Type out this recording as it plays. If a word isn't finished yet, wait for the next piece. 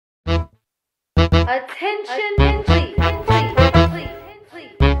Attention, please.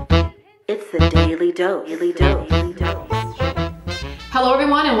 It's the Daily Dose. Hello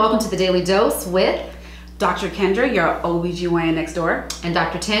everyone and welcome to the Daily Dose with Dr. Kendra, your OBGYN next door. and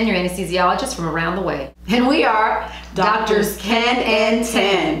Dr. Ten, your anesthesiologist from around the way. And we are Doctors Ken and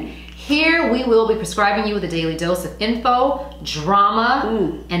Ten. Here we will be prescribing you with a daily dose of info,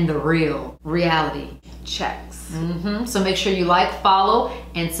 drama, and the real reality. Checks. So make sure you like, follow,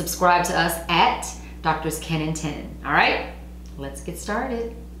 and subscribe to us at Doctors Ken and Ten. All right, let's get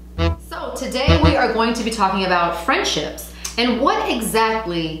started. So today we are going to be talking about friendships and what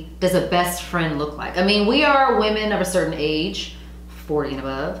exactly does a best friend look like? I mean, we are women of a certain age, 40 and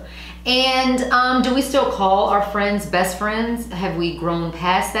above. And do we still call our friends best friends? Have we grown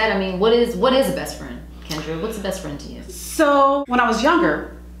past that? I mean, what is a best friend? Kendra, what's a best friend to you? So when I was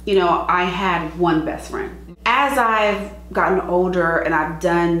younger, I had one best friend. As I've gotten older and I've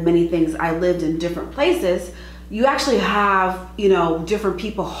done many things, I lived in different places, you actually have, different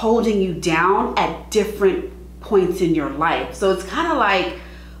people holding you down at different points in your life. So it's kind of like,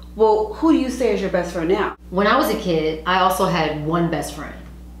 well, who do you say is your best friend now? When I was a kid, I also had one best friend,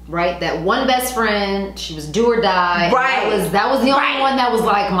 right? That one best friend, she was do or die. Right. That was the only one that was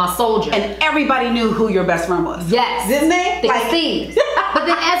like my soldier. And everybody knew who your best friend was. Yes. Didn't they? Thick as thieves. But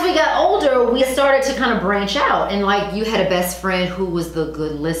then as we got older, we started to kind of branch out. And like you had a best friend who was the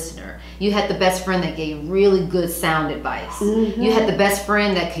good listener. You had the best friend that gave really good sound advice. You had the best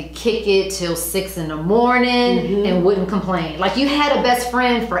friend that could kick it till 6 in the morning and wouldn't complain. Like you had a best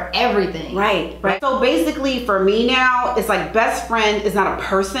friend for everything. Right. So basically for me now, it's like best friend is not a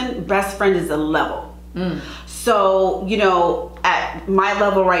person, best friend is a level. So, at my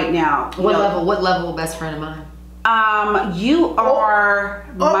level right now. What level best friend am I? You are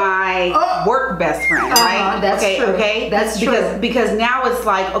my work best friend, right? That's true. Okay. That's true. Because now it's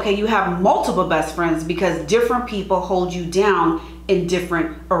like, okay, you have multiple best friends because different people hold you down in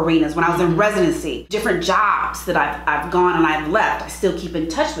different arenas. When I was in residency, different jobs that I've gone and I've left, I still keep in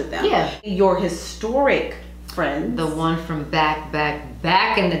touch with them. Yeah. Your historic friends. The one from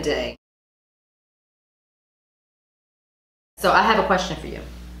back in the day. So I have a question for you.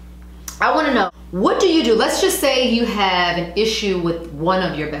 I want to know, what do you do? Let's just say you have an issue with one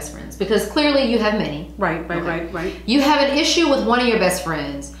of your best friends, because clearly you have many. Right. You have an issue with one of your best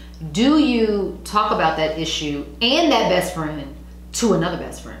friends. Do you talk about that issue and that best friend to another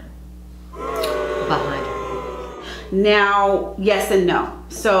best friend behind her? Now, yes and no.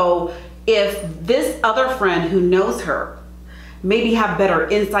 So if this other friend who knows her maybe have better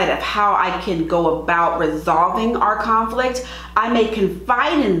insight of how I can go about resolving our conflict, I may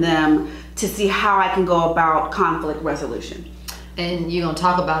confide in them to see how I can go about conflict resolution. And you're gonna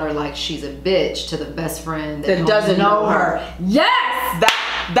talk about her like she's a bitch to the best friend that doesn't know her. Yes!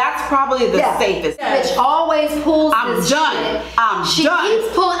 That's probably the safest. Bitch always pulls this shit. She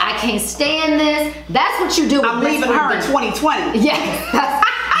keeps pulling, I can't stand this. That's what you do with I'm leaving her in 2020. Yes.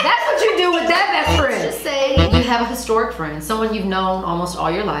 That's what you do with that best friend. Just say you have a historic friend, someone you've known almost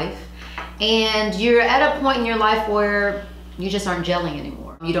all your life, and you're at a point in your life where you just aren't gelling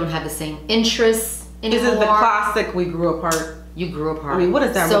anymore. You don't have the same interests anymore. This is the classic we grew apart. You grew apart. I mean, what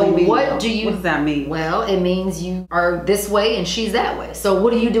does that really mean? What does that mean? Well, it means you are this way and she's that way. So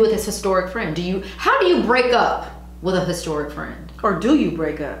what do you do with this historic friend? How do you break up with a historic friend? Or do you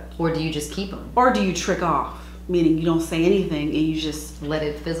break up? Or do you just keep them? Or do you trick off? Meaning you don't say anything and you just let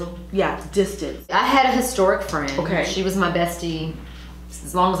it fizzle? Yeah, it's distance. I had a historic friend. Okay. She was my bestie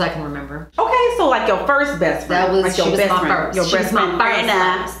as long as I can remember. Okay, so like your first best friend. She was my first. Your best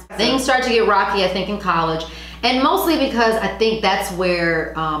friend. Things started to get rocky, I think, in college. And mostly because I think that's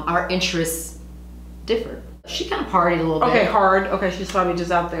where our interests differed. She kind of partied a little bit. Okay, hard. Okay, she's probably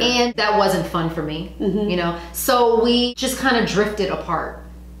just out there. And that wasn't fun for me, So we just kind of drifted apart.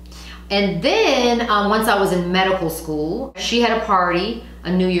 And then once I was in medical school, she had a party,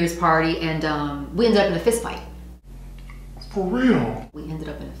 a New Year's party, and we ended up in a fist fight. For real? We ended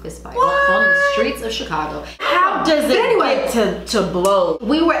up in a fist fight on the streets of Chicago. How does it get to blow?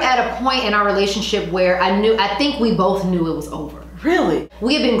 We were at a point in our relationship where I think we both knew it was over. Really?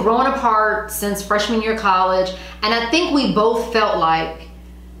 We had been growing apart since freshman year of college, and I think we both felt like,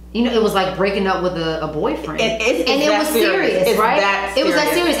 it was like breaking up with a boyfriend. And it was serious, right? It was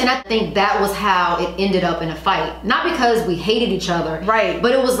that serious. And I think that was how it ended up in a fight. Not because we hated each other. Right.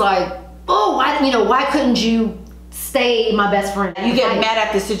 But it was like, oh, why couldn't you stay my best friend? You get mad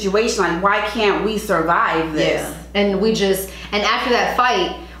at the situation, like, why can't we survive this? Yeah. And after that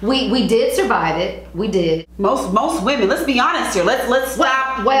fight, we did survive it. We did. Most women, let's be honest here. Let's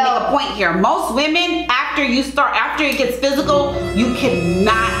stop and make a point here. Most women, after it gets physical, you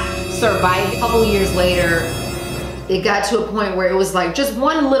cannot surviving. A couple years later, it got to a point where it was like just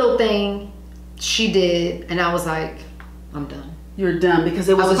one little thing she did, and I was like, I'm done. You're done because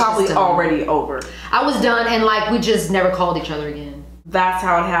it was probably already over. I was done, and like we just never called each other again. That's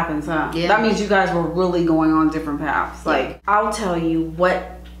how it happens, huh? Yeah. That means you guys were really going on different paths. Like, I'll tell you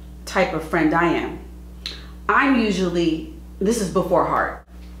what type of friend I am. I'm usually, this is before heart,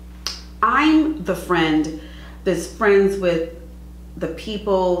 I'm the friend that's friends with the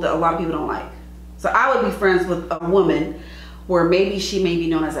people that a lot of people don't like. So I would be friends with a woman where maybe she may be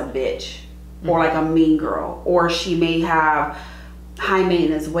known as a bitch or like a mean girl, or she may have high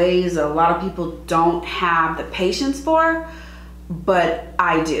maintenance ways that a lot of people don't have the patience for, but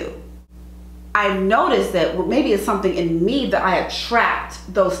I do. I've noticed that maybe it's something in me that I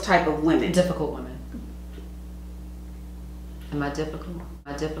attract those type of women. Difficult women. Am I difficult? Am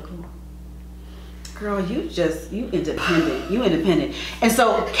I difficult? Girl, you independent. You independent. And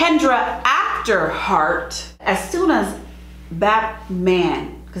so Kendra, after Heart, as soon as that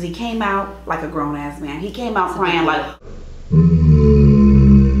man, because he came out like a grown ass man, he came out crying like,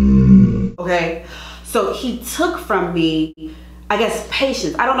 okay. So he took from me, I guess,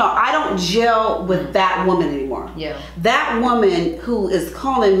 patience. I don't know. I don't gel with that woman anymore. Yeah. That woman who is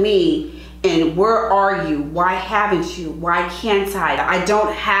calling me and where are you? Why haven't you? Why can't I? I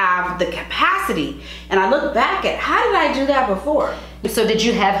don't have the capacity. And I look back at, how did I do that before? So did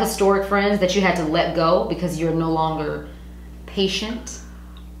you have historic friends that you had to let go because you're no longer patient?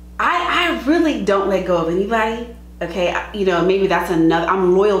 I really don't let go of anybody. Okay, you know, maybe that's another,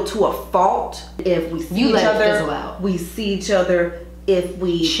 I'm loyal to a fault. If we see each other, we see each other. If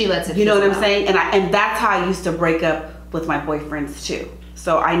we, she lets it, you know what I'm saying? And that's how I used to break up with my boyfriends too.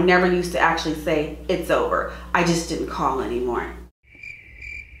 So I never used to actually say it's over. I just didn't call anymore.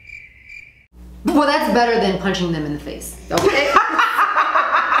 Well, that's better than punching them in the face. Okay.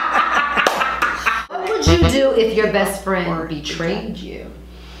 What would you do if your best friend betrayed you?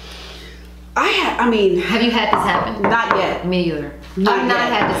 I mean, have you had this happen? Not yet. Me either. I've not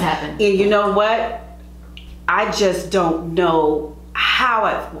had this happen. And you know what? I just don't know how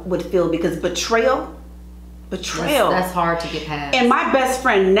I would feel, because betrayal. That's hard to get past. And my best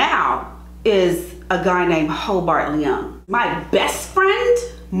friend now is a guy named Hobart Leung. My best friend.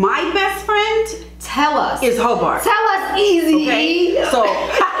 Tell us. Is Hobart. Tell us easy. Okay. So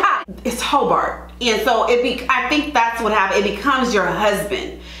it's Hobart, and so I think that's what happened. It becomes your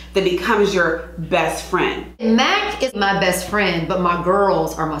husband that becomes your best friend. Mac is my best friend, but my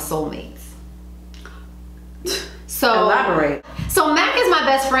girls are my soulmates. So elaborate. So Mac is my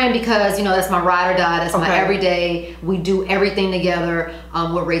best friend because, you know, that's my ride or die. That's my everyday. We do everything together.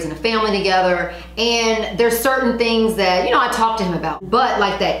 We're raising a family together. And there's certain things that, you know, I talk to him about. But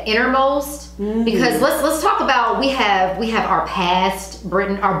like that innermost, because let's talk about, we have our past,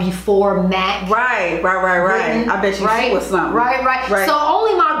 Britain, our before Mac. Right. Britain, I bet you she was something. Right. So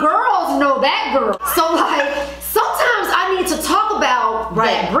only my girls know that girl. So like, sometimes I need to talk about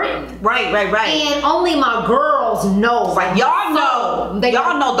that Britain. Right. And only my girls know. Like, y'all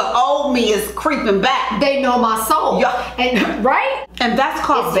know the old me is creeping back. They know my soul. Yeah. And and that's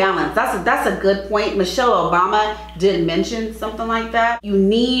called balance. That's a good point. Michelle Obama did mention something like that. You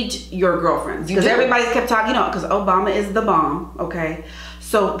need your girlfriends, because everybody kept talking, you know, because Obama is the bomb. Okay,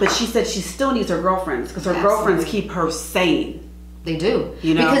 so but she said she still needs her girlfriends, because her girlfriends keep her sane. They do,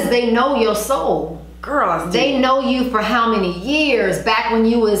 you know, because they know your soul. Girl, they know you for how many years? Back when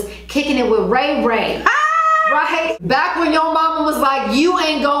you was kicking it with Ray Ray. Right? Back when your mama was like, you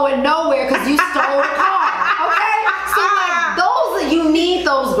ain't going nowhere because you stole a car. Okay? So like you need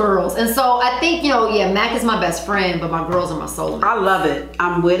those girls. And so I think, you know, yeah, Mac is my best friend, but my girls are my soulmates. I love it.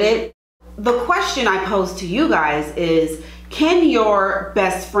 I'm with it. The question I pose to you guys is, can your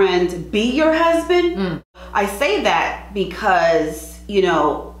best friend be your husband? I say that because, you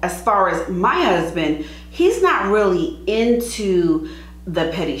know, as far as my husband, he's not really into the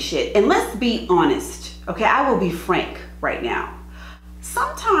petty shit. And let's be honest. Okay, I will be frank right now.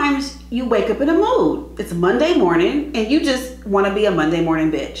 Sometimes you wake up in a mood. It's Monday morning and you just want to be a Monday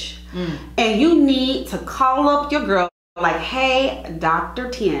morning bitch. And you need to call up your girl like, hey, Dr.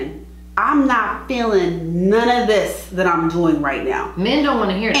 10, I'm not feeling none of this that I'm doing right now. Men don't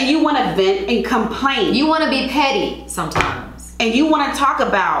want to hear that. And you want to vent and complain. You want to be petty sometimes. And you want to talk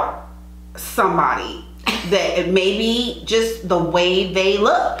about somebody that maybe just the way they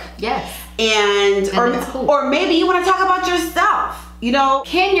look. Yes. And or maybe you want to talk about yourself, you know.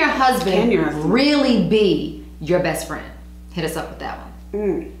 Can your husband really be your best friend? Hit us up with that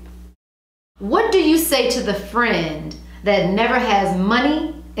one. What do you say to the friend that never has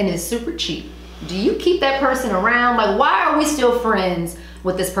money and is super cheap? Do you keep that person around? Like, why are we still friends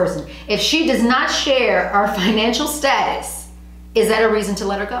with this person. If she does not share our financial status, is that a reason to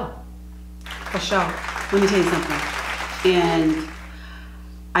let her go? For sure. Let me tell you something. And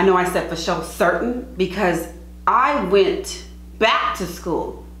I know I said for sure certain because I went back to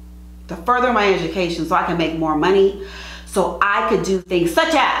school to further my education so I can make more money, so I could do things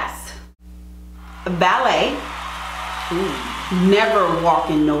such as ballet, never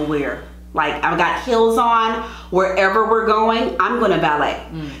walking nowhere. Like, I've got heels on, wherever we're going, I'm gonna ballet.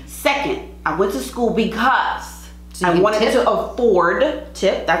 Second, I went to school because I wanted to afford,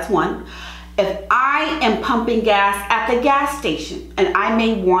 that's one. If I am pumping gas at the gas station and I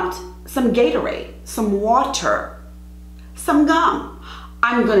may want some Gatorade, some water, some gum,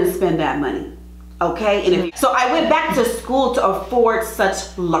 I'm gonna spend that money, okay? And so I went back to school to afford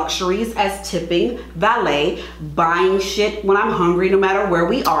such luxuries as tipping, valet, buying shit when I'm hungry no matter where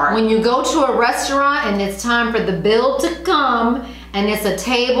we are. When you go to a restaurant and it's time for the bill to come and it's a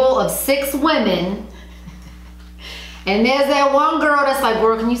table of 6 women and there's that one girl that's like,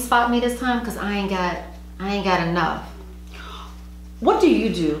 girl, can you spot me this time? Because I ain't got enough. What do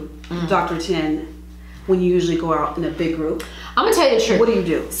you do, Dr. Tin, when you usually go out in a big group? I'm gonna tell you the truth. What do you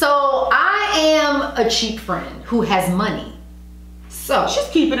do? So I am a cheap friend who has money. So she's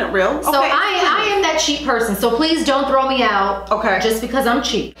keeping it real. So I am that cheap person. So please don't throw me out. Okay. Just because I'm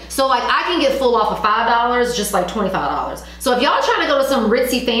cheap. So like I can get full off of $5, just like $25. So if y'all trying to go to some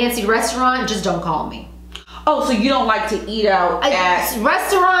ritzy fancy restaurant, just don't call me. Oh, so you don't like to eat out at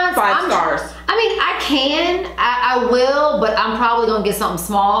restaurants? 5 stars? I mean, I can, I will, but I'm probably gonna get something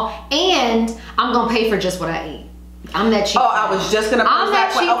small, and I'm gonna pay for just what I eat. I'm that cheap. Oh, I was just gonna. I'm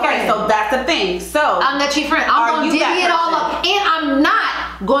that cheap Okay, so that's the thing. So I'm that cheap friend. I'm gonna divvy it all up, and I'm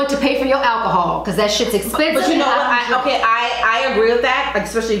not going to pay for your alcohol because that shit's expensive. But you know what? I agree with that,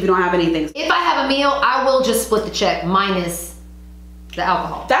 especially if you don't have anything. If I have a meal, I will just split the check minus the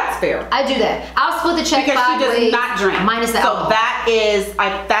alcohol. That's fair. I do that. I'll split the check because 5 she does ways not drink. minus the alcohol. So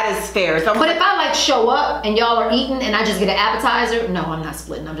that is fair. So but if I like show up and y'all are eating and I just get an appetizer, no, I'm not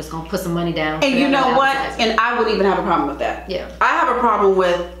splitting. I'm just gonna put some money down. And you know what? And I wouldn't even have a problem with that. Yeah. I have a problem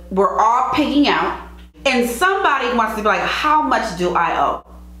with we're all picking out and somebody wants to be like, how much do I owe?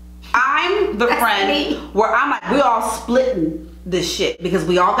 I'm the friend where I'm like, we're all splitting this shit because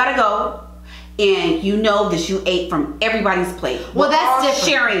we all gotta go. And you know that you ate from everybody's plate. Well, that's different.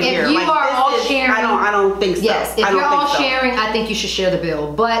 Sharing if here. you are all sharing, I don't think so. Yes, if you're all sharing, I think you should share the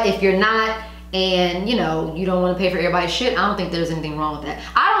bill. But if you're not, and you know you don't want to pay for everybody's shit, I don't think there's anything wrong with that.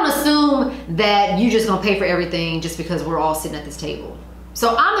 I don't assume that you just gonna pay for everything just because we're all sitting at this table.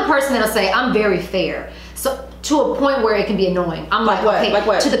 So I'm the person that'll say I'm very fair. So to a point where it can be annoying. I'm like what? okay, like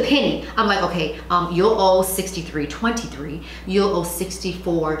what? To the penny. I'm like, okay, you'll owe $63.23. You'll owe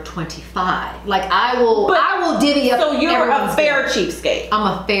 $64.25. Like I will divvy up. So you're a fair cheapskate. I'm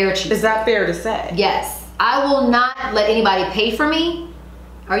a fair cheapskate. Is that fair to say? Yes. I will not let anybody pay for me.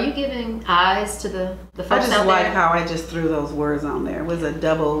 Are you giving eyes to the folks I just out like there? how I just threw those words on there. Was a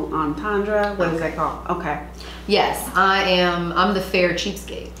double entendre? What is that called? Okay. Yes, I'm the fair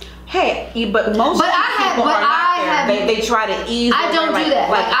cheapskate. Hey, but most people are not fair. They try to ease. I don't do that.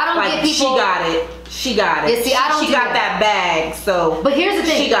 Like I don't get people. She got it. She got it. Yeah, see, I don't she do got that bag. So. But here's the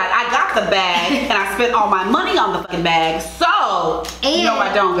thing. I got the bag, and I spent all my money on the fucking bag. So no,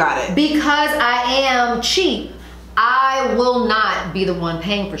 I don't got it. Because I am cheap, I will not be the one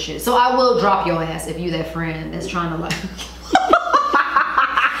paying for shit. So I will drop your ass if you that friend that's trying to like.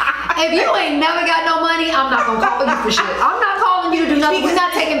 If you ain't never got no money, I'm not gonna call you for shit. I'm not calling you to do nothing. We're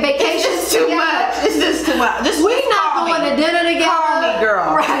not taking vacations. It's just too much. It's just too much. We're not going to dinner together. Call me,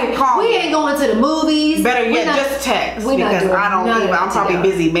 girl. Right. Call we me. ain't going to the movies. Better yet, just text because I don't even. I'm probably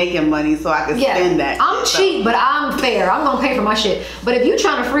busy making money, so I can spend that. I'm cheap, but I'm fair. I'm gonna pay for my shit. But if you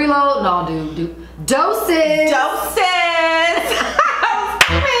trying to freeload, no, dude. Doses.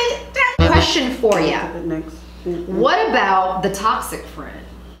 Question for you. What about the toxic friend?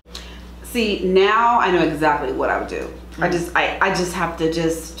 See, now I know exactly what I would do. I just have to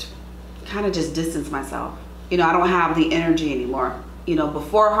kind of distance myself. You know, I don't have the energy anymore. You know,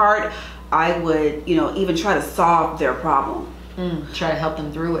 before heart, I would, you know, even try to solve their problem. Try to help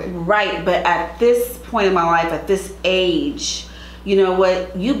them through it. Right, but at this point in my life, at this age, you know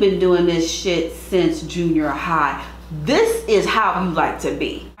what? You've been doing this shit since junior high. This is how you like to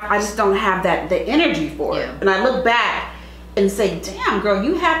be. I just don't have the energy for it. And I look back and say, damn girl,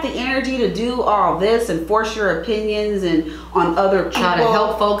 you have the energy to do all this and force your opinions and on other people. Try to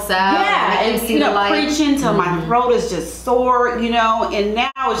help folks out. Yeah, and you know, preaching till my throat is just sore, you know, and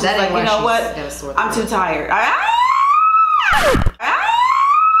now it's just like, you know what? I'm too tired. I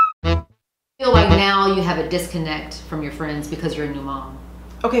feel like now you have a disconnect from your friends because you're a new mom.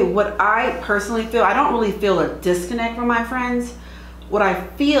 Okay, what I personally feel, I don't really feel a disconnect from my friends. What I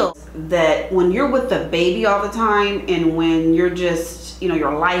feel that when you're with the baby all the time and when you're just,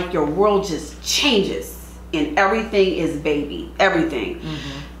 your life, your world just changes and everything is baby, everything.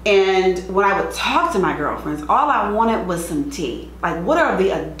 And when I would talk to my girlfriends, all I wanted was some tea. Like, what are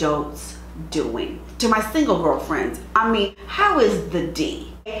the adults doing? To my single girlfriends, I mean, how is the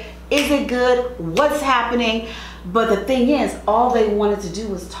D? Is it good? What's happening? But the thing is, all they wanted to do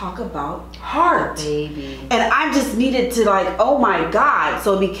was talk about heart. Baby. And I just needed to oh my God.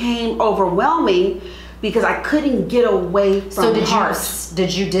 So it became overwhelming because I couldn't get away from heart.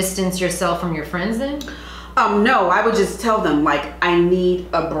 Did you distance yourself from your friends then? No, I would just tell them I need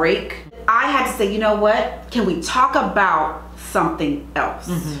a break. I had to say, you know what? Can we talk about something else?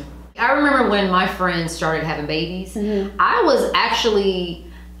 I remember when my friends started having babies, I was actually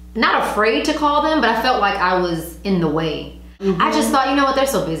not afraid to call them, but I felt like I was in the way. I just thought, you know what, they're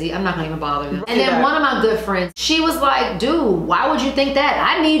so busy, I'm not gonna even bother them. And then one of my good friends, she was like, dude, why would you think that?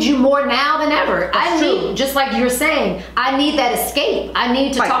 I need you more now than ever. I need, just like you're saying, I need that escape. I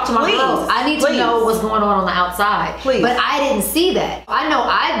need to talk to my girls. I need to know what's going on the outside. But I didn't see that. I know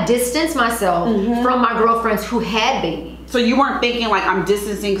I distanced myself from my girlfriends who had babies. So you weren't thinking I'm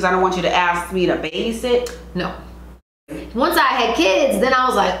distancing because I don't want you to ask me to babysit? No. Once I had kids, then I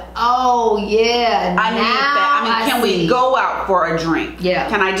was like, oh yeah, I need that. I mean, can we go out for a drink? Yeah.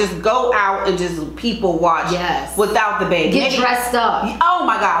 Can I just go out and just people watch without the baby? Get dressed up. Oh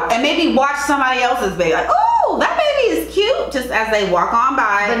my God. And maybe watch somebody else's baby. Like, oh, that baby is cute. Just as they walk on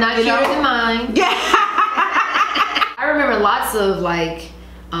by. But not cuter than mine. Yeah. I remember lots of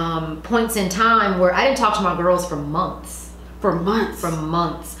points in time where I didn't talk to my girls for months. For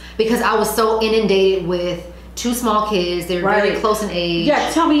months. Because I was so inundated with 2 small kids. They're very close in age. Yeah,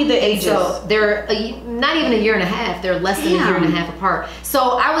 tell me the ages. So they're not even a year and a half. They're less than a year and a half apart.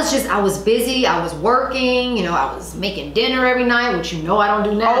 So I was busy. I was working. I was making dinner every night, which I don't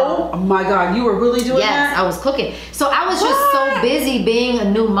do now. Oh my God, you were really doing that? Yes, I was cooking. So I was just so busy being a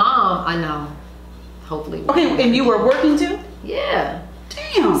new mom. I know. Hopefully. Okay, and you were working too? Yeah.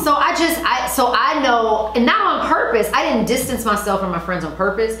 Damn. So I know, and not on purpose. I didn't distance myself from my friends on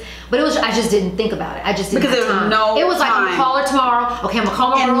purpose, but I just didn't think about it. I just didn't have time. It was like, I'm gonna call her tomorrow. Okay, I'm gonna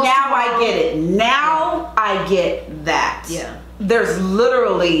call my girls And now tomorrow. I get it. Now I get that. Yeah. There's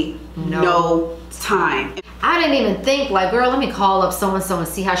literally no time. I didn't even think girl, let me call up so-and-so and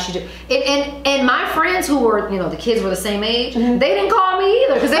see how she do. And my friends who were, the kids were the same age, they didn't call me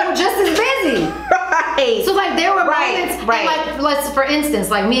either because they were just as busy. Right. So there were moments, and let's for instance,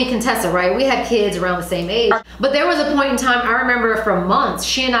 me and Contessa, right? We had kids around the same age, but there was a point in time I remember for months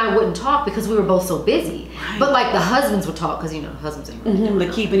she and I wouldn't talk because we were both so busy. Right. But the husbands would talk because husbands ain't really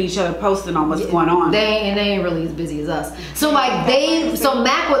they're keeping each other posted on what's going on. They ain't really as busy as us. So so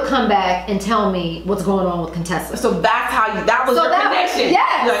Mac would come back and tell me what's going on with Contessa. So that's how that was your connection.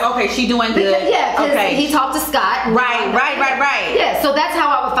 Yes. You're like, okay, she doing good. Because he talked to Scott. Right. Yeah, so that's how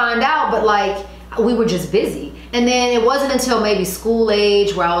I would find out, but we were just busy. And then it wasn't until maybe school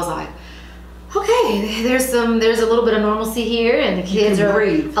age where I was like, okay, there's a little bit of normalcy here and the kids are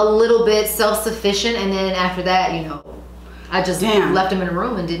a little bit self-sufficient, and then after that, I just left them in a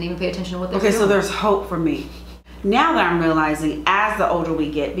room and didn't even pay attention to what they were doing. So there's hope for me. Now that I'm realizing as the older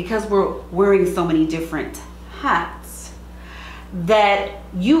we get, because we're wearing so many different hats, that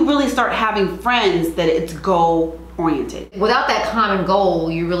you really start having friends that it's goal oriented. Without that common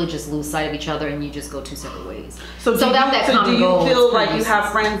goal, you really just lose sight of each other and you just go 2 separate ways. So do you feel like you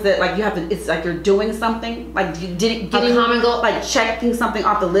have friends that you have to, it's like you're doing something, getting a common goal, checking something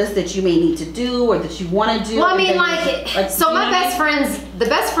off the list that you may need to do or that you want to do? Well, I mean, my best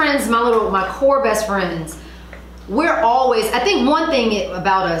friends, my core best friends, we're always, I think one thing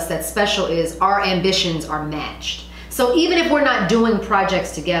about us that's special is our ambitions are matched. So even if we're not doing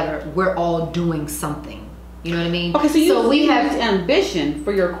projects together, we're all doing something. You know what I mean? Okay, so we have ambition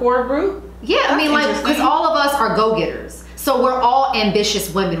for your core group? Yeah, I mean, because all of us are go-getters. So we're all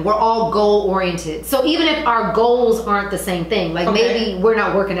ambitious women. We're all goal-oriented. So even if our goals aren't the same thing, maybe we're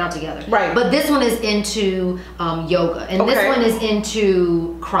not working out together. Right. But this one is into yoga. And this one is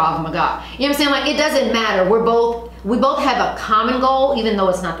into Krav Maga. You know what I'm saying? It doesn't matter. We both have a common goal, even though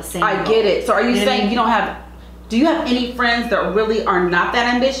it's not the same I get it. So are you saying do you have any friends that really are not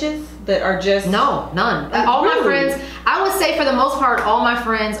that ambitious? That are just... No, none. All my friends, I would say for the most part, all my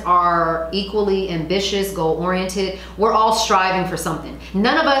friends are equally ambitious, goal-oriented. We're all striving for something.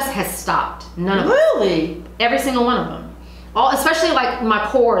 None of us has stopped. None of us. Really? Every single one of them. Especially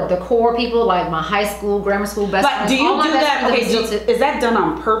the core people, my high school, grammar school best friends. Do you do that? Okay, is that done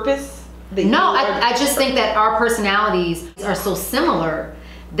on purpose? No, I just think that our personalities are so similar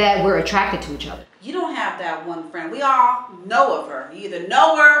that we're attracted to each other. You don't have that one friend. We all know of her. You either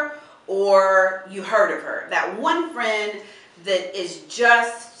know her or you heard of her. That one friend that is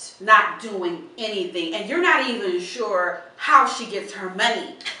just not doing anything, and you're not even sure how she gets her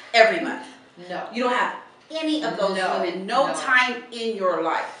money every month. No. You don't have any of those women, no time in your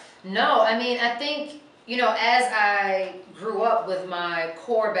life. No, I mean, I think, you know, as I grew up with my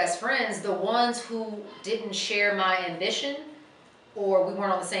core best friends, the ones who didn't share my ambition or we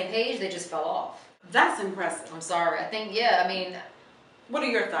weren't on the same page, they just fell off. That's impressive. I'm sorry. I think, yeah, I mean, what are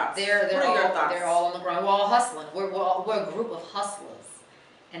your thoughts? They're all on the ground. We're all hustling. We're a group of hustlers.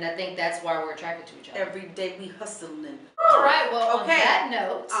 And I think that's why we're attracted to each other. Every day we hustling. All right, well, on that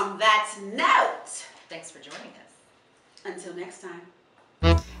note, thanks for joining us. Until next time.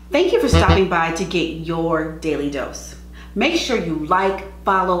 Thank you for stopping by to get your daily dose. Make sure you like,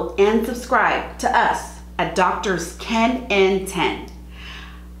 follow, and subscribe to us at Doctors Ken and 10.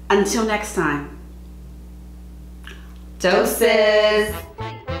 Until next time. Doses.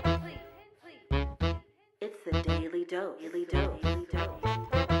 It's the Daily Dose. Daily Dose. Daily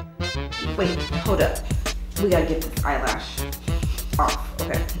Dose. Wait, hold up. We gotta get this eyelash off.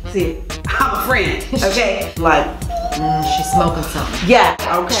 Okay. See, I'm a friend. Okay. Like, she's smoking something. yeah.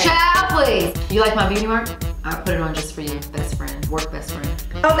 Okay. Child, please. You like my beauty mark? I put it on just for you, best friend, work best friend.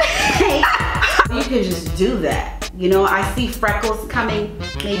 Okay. You can just do that. You know, I see freckles coming.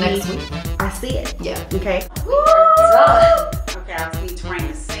 Maybe Next week. I see it. Yeah. Okay. Done. Okay, I was trying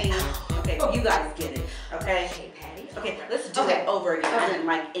to sing. Okay, you guys get it. Okay. Hey, Patty. Okay, let's do it over again. I didn't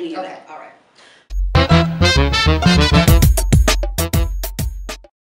like any of that. Okay, all right.